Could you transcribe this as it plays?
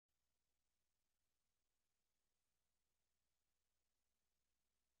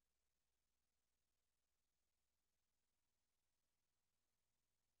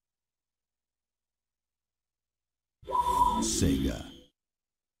Sega.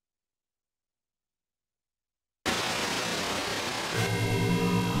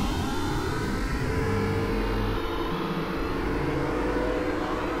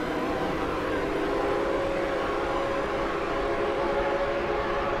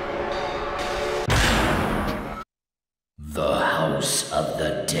 The House of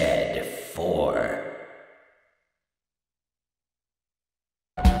the Dead 4.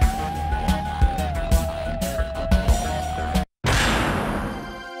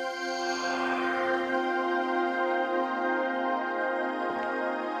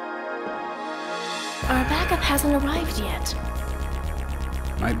 Our backup hasn't arrived yet.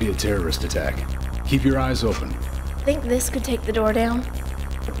 Might be a terrorist attack. Keep your eyes open. Think this could take the door down?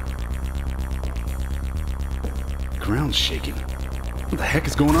 Ground's shaking. What the heck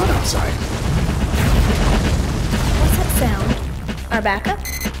is going on outside? What's that sound? Our backup?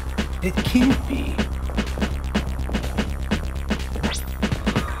 It can't be.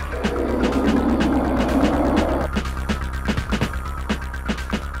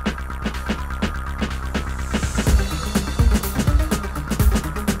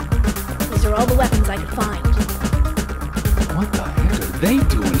 These are all the weapons I could find. What the heck are they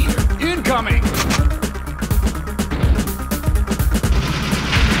doing here? Incoming!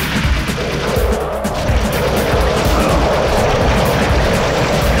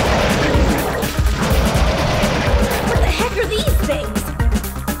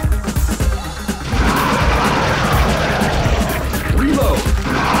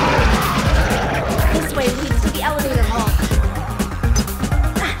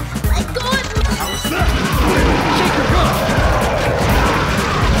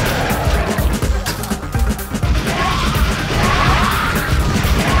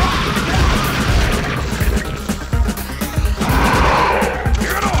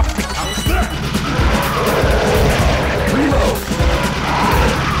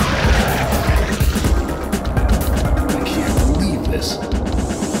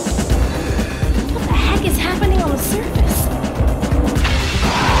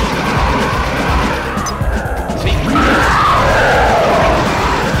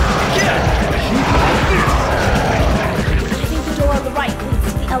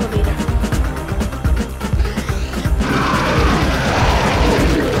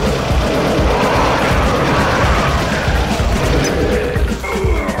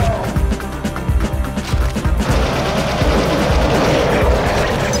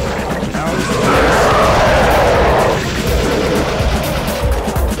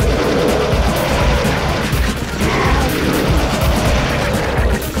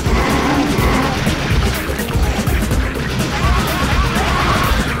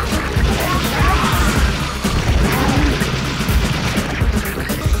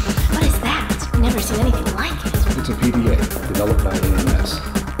 Developed by AMS.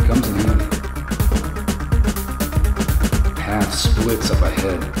 Comes in handy. Path splits up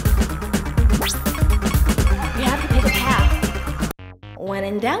ahead. You have to pick a path. When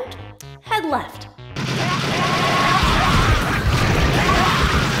in doubt, head left.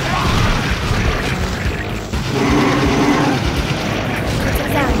 What's it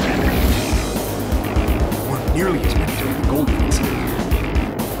sound? We're nearly as many during the Golden incident.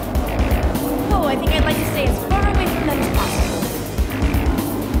 Oh, I think I'd like to stay as far away from them as possible.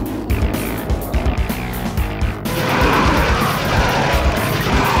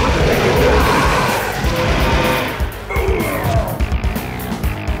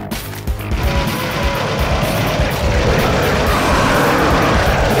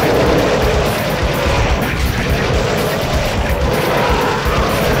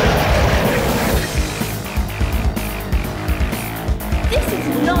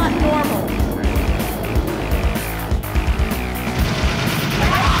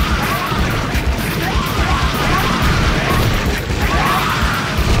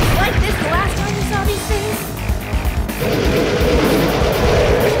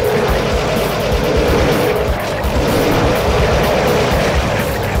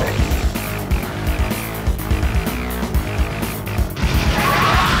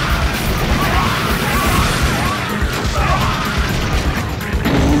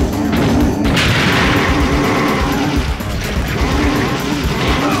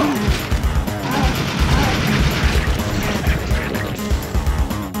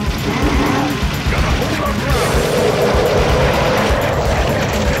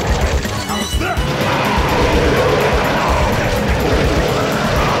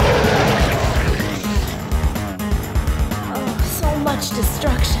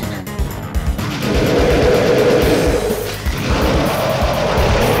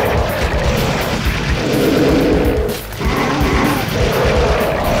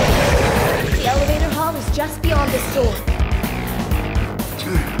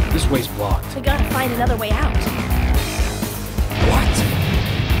 We gotta find another way out. What?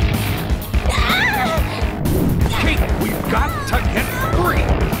 Kate, we've got to get free!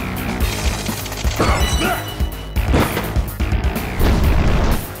 How's that?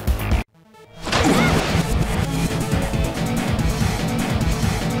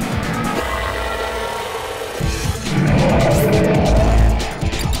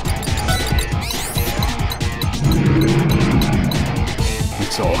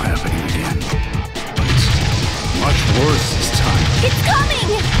 It's all happening again. But it's much worse this time. It's coming!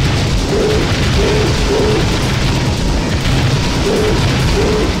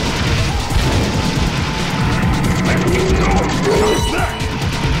 How's that?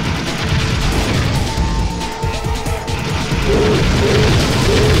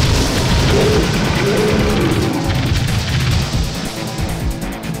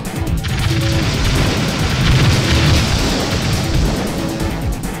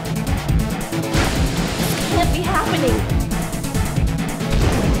 Can't be happening.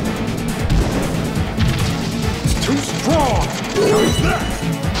 It's too strong! How's that?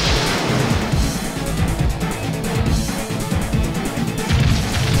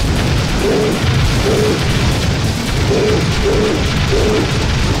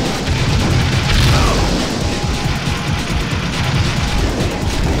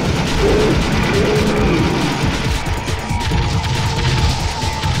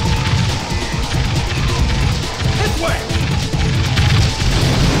 This way!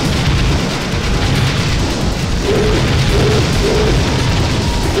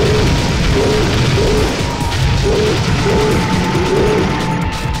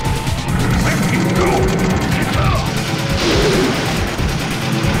 Let him go!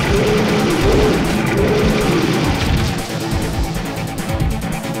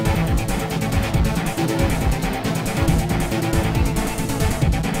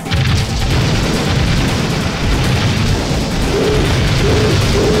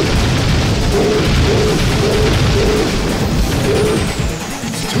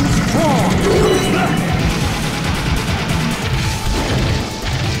 It's too strong! How's that?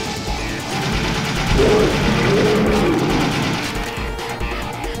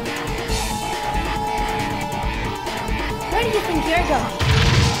 Where do you think you're going?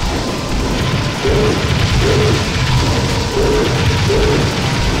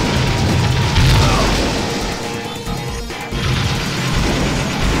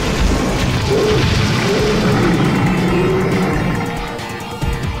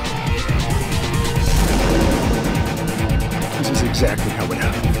 This is exactly how it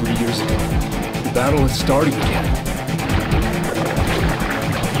happened 3 years ago. The battle is starting again.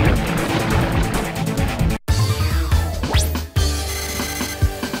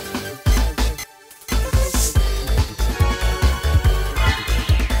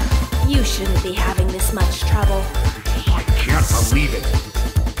 You shouldn't be having this much trouble. I can't believe it.